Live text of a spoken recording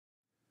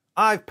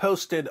I've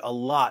posted a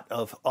lot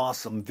of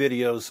awesome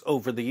videos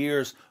over the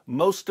years.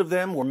 Most of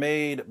them were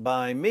made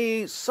by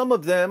me. Some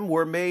of them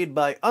were made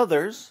by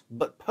others,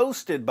 but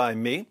posted by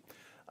me.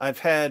 I've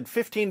had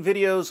 15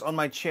 videos on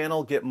my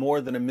channel get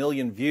more than 1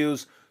 million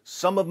views.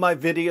 Some of my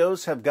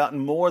videos have gotten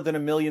more than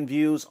 1 million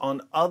views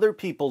on other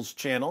people's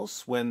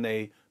channels when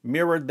they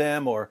mirrored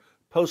them or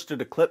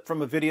posted a clip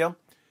from a video.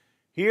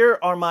 Here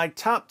are my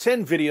top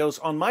 10 videos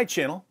on my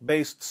channel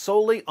based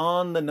solely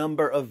on the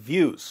number of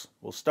views.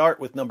 We'll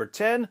start with number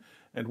 10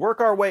 and work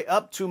our way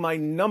up to my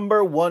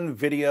number 1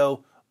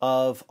 video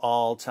of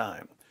all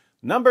time.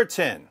 Number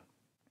 10.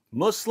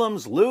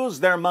 Muslims lose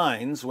their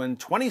minds when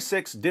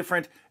 26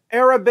 different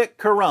Arabic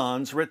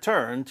Qurans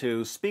return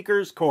to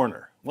Speaker's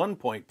Corner.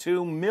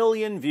 1.2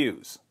 million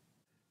views.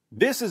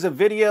 This is a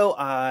video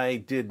I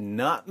did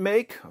not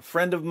make. A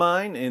friend of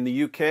mine in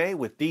the UK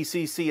with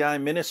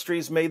DCCI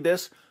Ministries made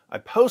this. I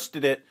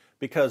posted it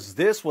because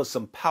this was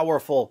some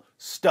powerful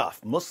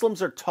stuff.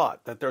 Muslims are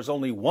taught that there's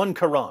only one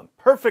Quran,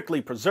 perfectly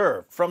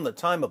preserved from the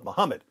time of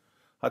Muhammad.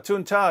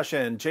 Hatun Tash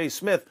and Jay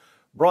Smith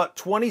brought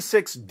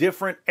 26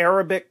 different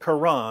Arabic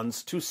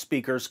Qurans to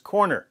Speaker's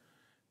Corner.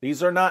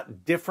 These are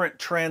not different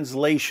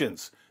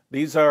translations.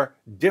 These are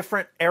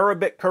different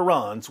Arabic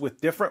Qurans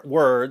with different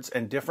words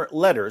and different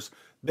letters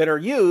that are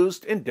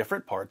used in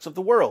different parts of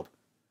the world.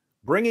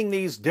 Bringing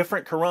these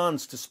different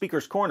Qurans to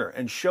Speaker's Corner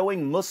and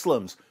showing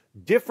Muslims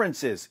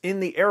differences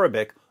in the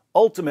Arabic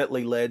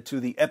ultimately led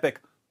to the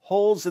epic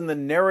Holes in the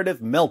Narrative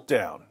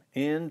meltdown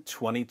in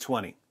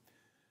 2020.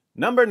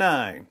 Number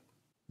 9.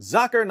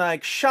 Zakir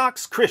Naik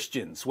shocks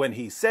Christians when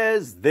he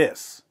says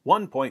this.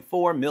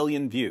 1.4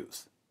 million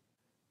views.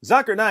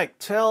 Zakir Naik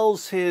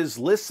tells his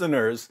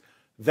listeners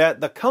that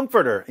the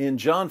Comforter in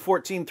John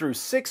 14 through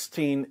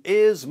 16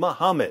 is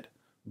Muhammad.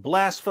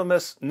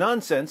 Blasphemous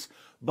nonsense,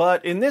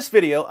 but in this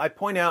video I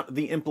point out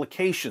the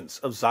implications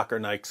of Zakir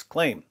Naik's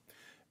claim.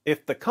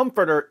 If the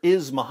Comforter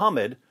is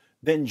Muhammad,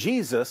 then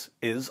Jesus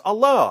is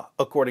Allah,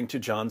 according to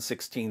John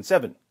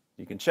 16:7.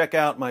 You can check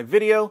out my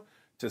video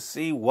to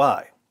see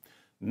why.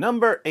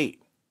 Number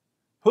 8.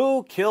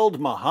 Who killed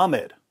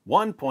Muhammad?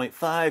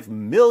 1.5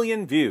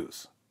 million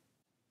views.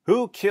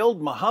 Who killed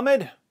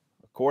Muhammad?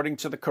 According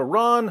to the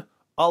Quran,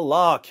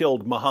 Allah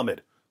killed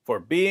Muhammad for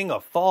being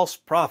a false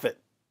prophet.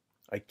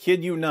 I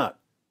kid you not.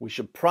 We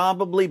should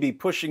probably be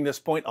pushing this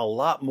point a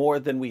lot more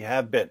than we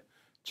have been.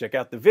 Check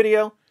out the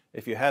video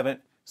if you haven't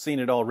seen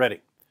it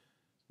already.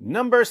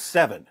 Number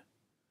 7.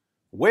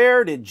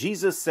 Where did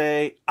Jesus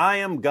say, "I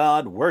am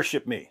God,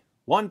 worship me"?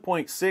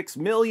 1.6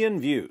 million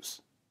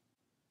views.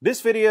 This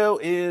video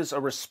is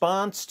a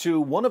response to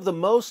one of the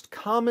most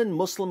common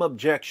Muslim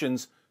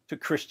objections to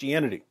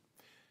Christianity.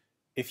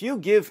 If you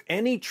give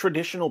any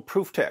traditional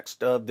proof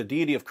text of the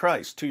deity of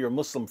Christ to your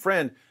Muslim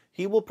friend,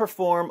 he will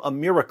perform a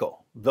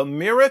miracle, the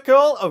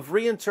miracle of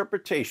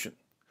reinterpretation.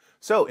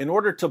 So, in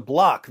order to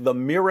block the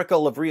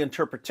miracle of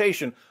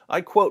reinterpretation,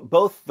 I quote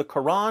both the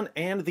Quran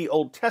and the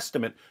Old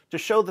Testament to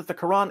show that the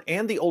Quran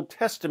and the Old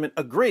Testament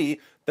agree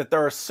that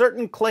there are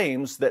certain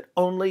claims that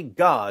only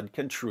God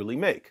can truly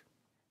make.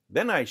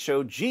 Then I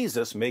show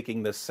Jesus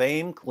making the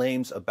same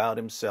claims about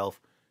himself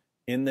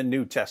in the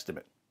New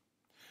Testament.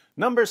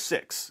 Number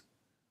 6.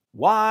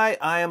 Why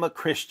I am a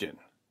Christian.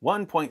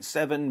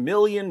 1.7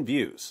 million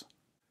views.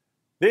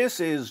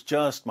 This is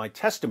just my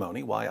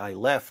testimony why I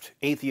left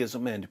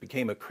atheism and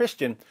became a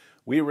Christian.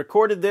 We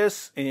recorded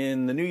this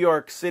in the New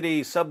York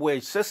City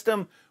subway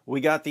system.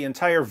 We got the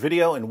entire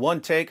video in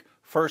one take,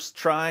 first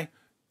try.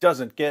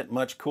 Doesn't get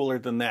much cooler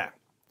than that.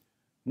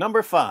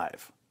 Number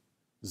 5.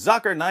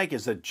 Zakir Naik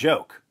is a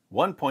joke.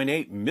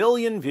 1.8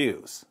 million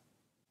views.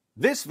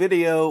 This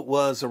video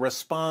was a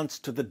response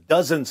to the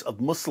dozens of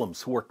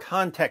Muslims who were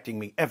contacting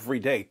me every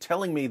day,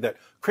 telling me that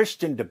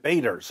Christian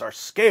debaters are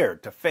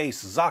scared to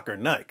face Zakir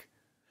Naik.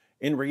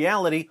 In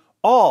reality,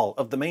 all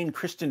of the main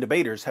Christian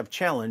debaters have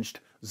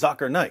challenged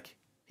Zakir Naik.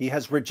 He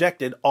has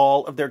rejected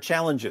all of their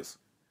challenges.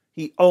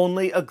 He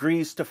only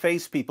agrees to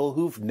face people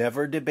who've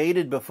never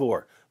debated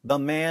before. The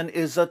man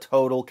is a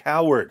total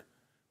coward.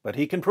 But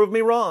he can prove me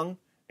wrong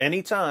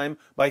anytime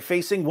by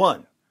facing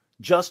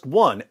just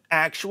one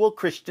actual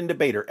Christian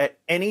debater at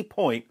any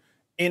point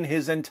in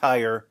his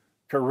entire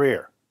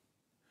career.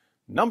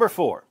 Number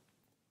 4.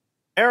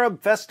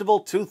 Arab Festival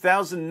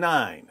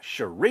 2009,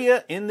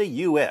 Sharia in the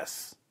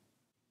U.S.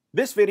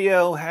 This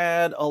video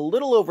had a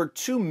little over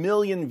 2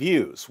 million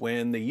views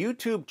when the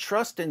YouTube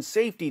Trust and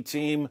Safety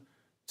team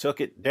took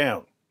it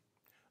down.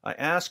 I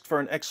asked for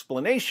an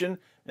explanation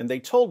and they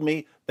told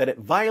me that it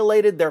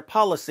violated their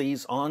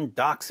policies on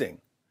doxing.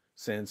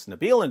 Since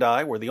Nabil and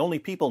I were the only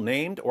people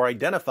named or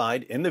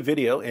identified in the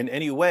video in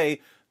any way,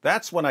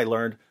 that's when I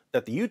learned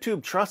that the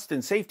YouTube Trust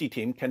and Safety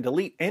team can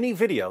delete any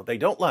video they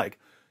don't like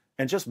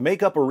and just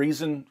make up a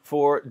reason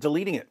for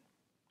deleting it.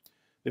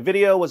 The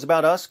video was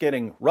about us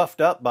getting roughed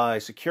up by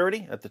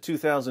security at the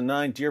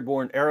 2009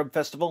 Dearborn Arab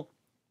Festival.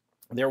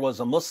 There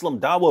was a Muslim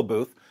dawah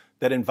booth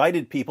that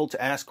invited people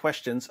to ask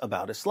questions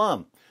about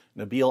Islam.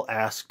 Nabil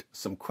asked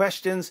some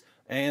questions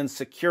and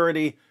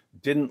security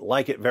didn't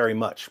like it very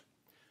much.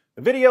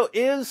 The video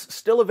is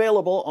still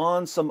available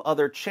on some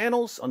other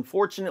channels.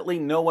 Unfortunately,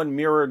 no one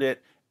mirrored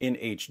it in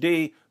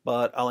HD,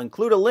 but I'll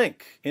include a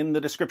link in the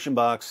description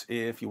box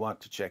if you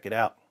want to check it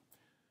out.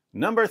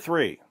 Number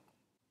 3.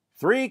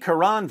 3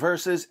 Quran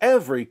verses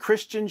every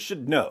Christian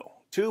should know.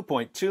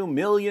 2.2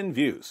 million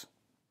views.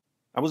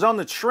 I was on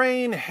the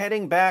train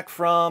heading back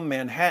from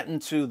Manhattan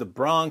to the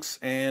Bronx,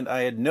 and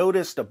I had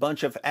noticed a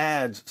bunch of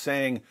ads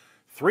saying,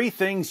 3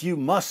 things you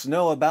must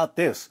know about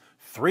this,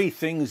 3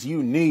 things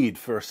you need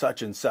for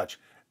such and such.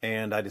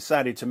 And I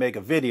decided to make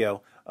a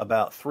video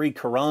about 3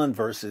 Quran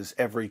verses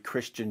every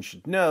Christian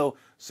should know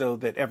so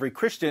that every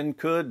Christian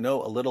could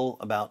know a little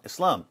about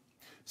Islam.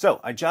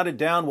 So I jotted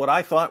down what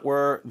I thought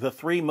were the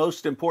 3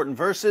 most important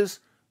verses,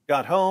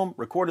 got home,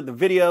 recorded the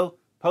video,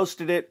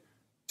 posted it,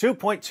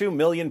 2.2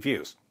 million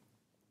views.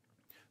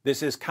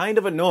 This is kind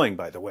of annoying,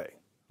 by the way.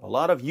 A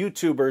lot of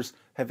YouTubers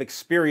have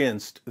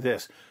experienced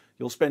this.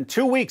 You'll spend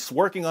 2 weeks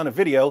working on a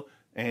video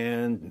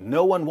and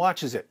no one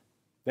watches it.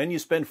 Then you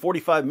spend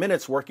 45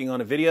 minutes working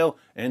on a video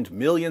and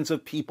millions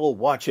of people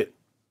watch it.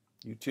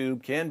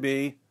 YouTube can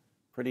be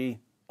pretty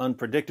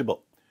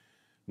unpredictable.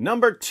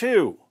 Number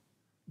 2,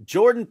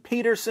 Jordan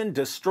Peterson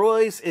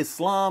destroys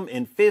Islam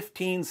in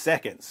 15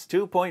 seconds.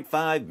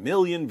 2.5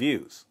 million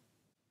views.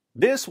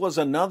 This was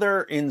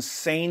another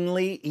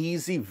insanely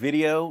easy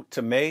video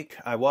to make.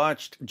 I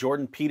watched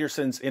Jordan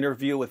Peterson's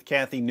interview with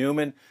Kathy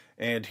Newman,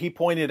 and he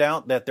pointed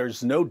out that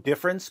there's no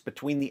difference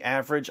between the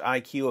average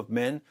IQ of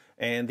men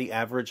and the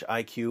average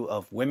IQ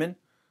of women.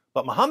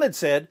 But Muhammad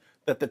said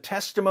that the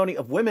testimony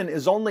of women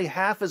is only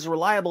half as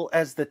reliable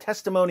as the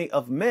testimony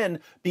of men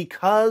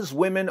because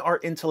women are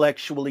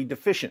intellectually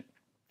deficient.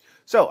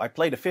 So I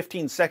played a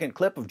 15-second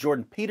clip of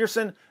Jordan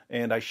Peterson,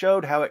 and I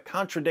showed how it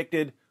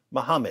contradicted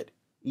Muhammad.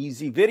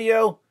 Easy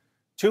video,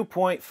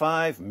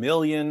 2.5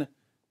 million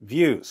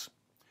views.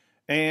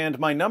 And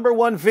my number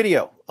 1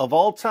 video of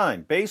all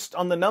time, based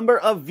on the number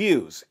of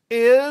views,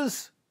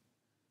 is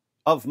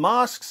Of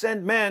Mosques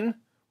and Men,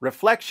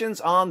 Reflections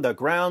on the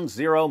Ground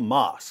Zero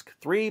Mosque,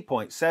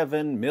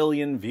 3.7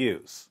 million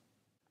views.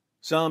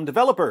 Some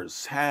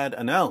developers had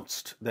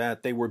announced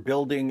that they were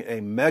building a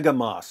mega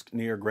mosque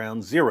near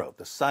Ground Zero,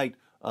 the site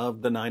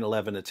of the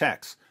 9/11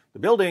 attacks. The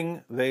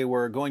building they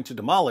were going to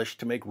demolish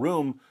to make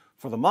room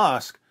for the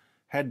mosque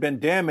had been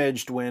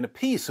damaged when a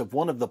piece of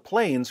one of the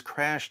planes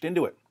crashed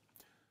into it.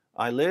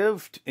 I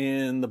lived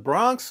in the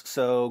Bronx,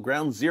 so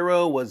Ground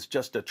Zero was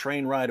just a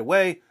train ride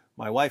away.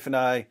 My wife and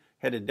I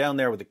headed down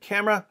there with a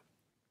camera.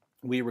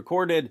 We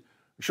recorded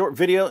a short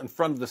video in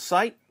front of the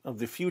site of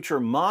the future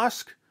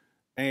mosque,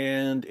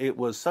 and it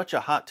was such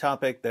a hot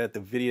topic that the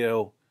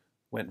video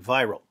went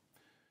viral.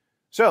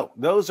 So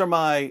those are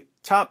my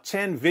top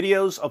 10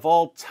 videos of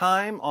all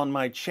time on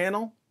my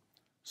channel.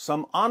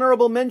 Some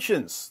honorable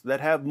mentions that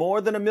have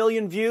more than 1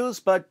 million views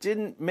but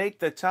didn't make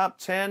the top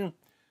 10.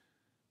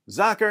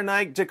 Zakir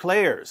Naik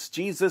declares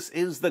Jesus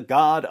is the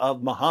God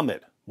of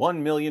Muhammad,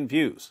 1 million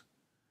views.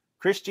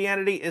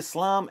 Christianity,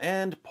 Islam,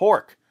 and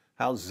Pork,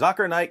 how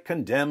Zakir Naik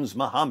condemns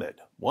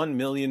Muhammad, 1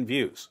 million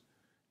views.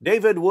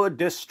 David Wood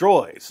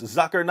destroys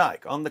Zakir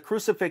Naik on the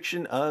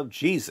crucifixion of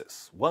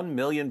Jesus, 1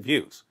 million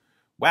views.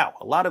 Wow,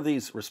 a lot of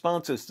these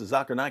responses to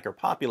Zakir Naik are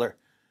popular.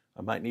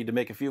 I might need to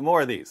make a few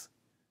more of these.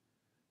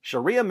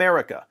 Sharia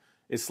America,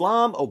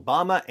 Islam,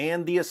 Obama,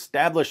 and the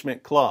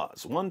Establishment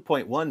Clause,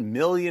 1.1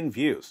 million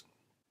views.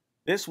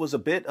 This was a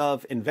bit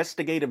of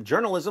investigative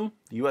journalism.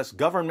 The U.S.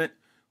 government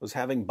was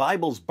having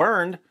Bibles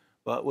burned,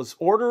 but was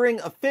ordering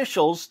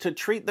officials to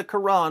treat the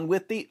Quran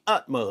with the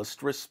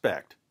utmost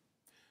respect.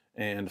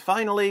 And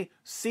finally,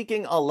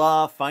 Seeking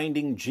Allah,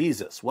 Finding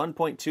Jesus,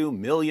 1.2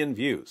 million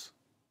views.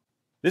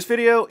 This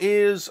video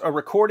is a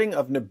recording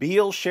of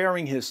Nabil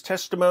sharing his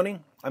testimony.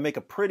 I make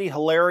a pretty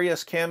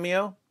hilarious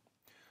cameo.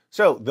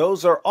 So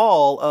those are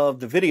all of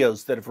the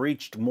videos that have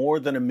reached more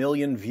than 1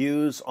 million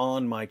views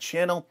on my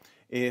channel.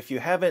 If you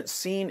haven't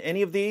seen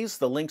any of these,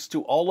 the links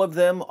to all of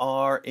them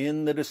are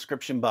in the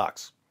description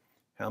box.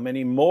 How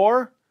many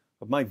more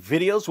of my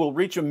videos will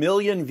reach 1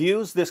 million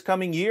views this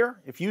coming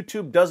year if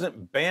YouTube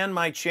doesn't ban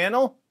my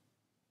channel?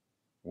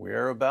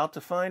 We're about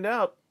to find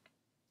out.